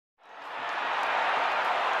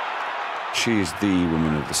She is the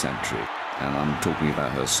woman of the century, and I'm talking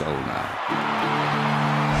about her soul now.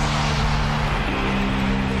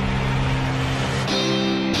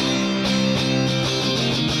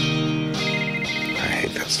 I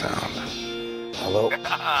hate that sound. Hello?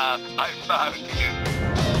 I found you.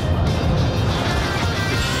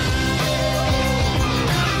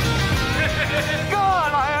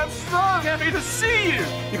 God, I am so happy to see you.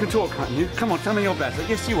 You can talk, can't you? Come on, tell me you're better.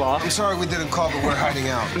 Yes, you are. I'm sorry we didn't call, but we're hiding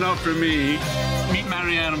out. Not for me. Meet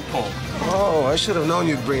Marianne and Paul. Oh, I should have known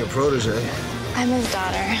you'd bring a protege. I'm his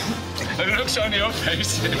daughter. The looks on your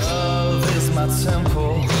face. Love is my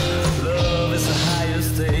temple. Love is the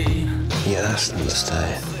highest day. You asked him to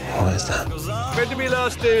stay. Why is that? When did we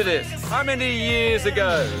last do this? How many years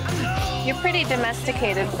ago? You're pretty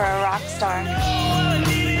domesticated for a rock star.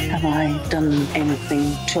 Have I done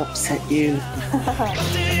anything to upset you? Do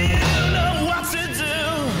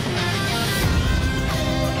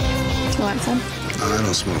you want some? I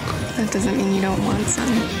don't smoke. That doesn't mean you don't want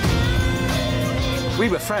some. We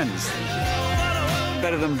were friends.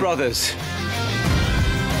 Better than brothers.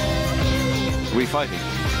 Are we fighting?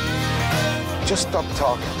 Just stop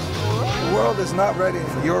talking. The world is not ready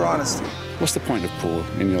for your honesty. What's the point of Paul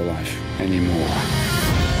in your life anymore?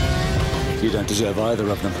 You don't deserve either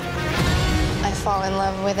of them. I fall in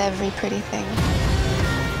love with every pretty thing.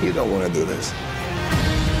 You don't want to do this.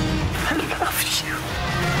 I love you.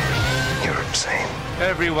 You're insane.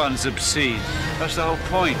 Everyone's obscene. That's the whole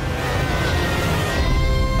point.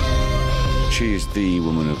 She is the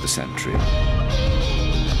woman of the century.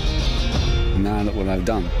 Now look what I've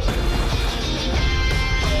done.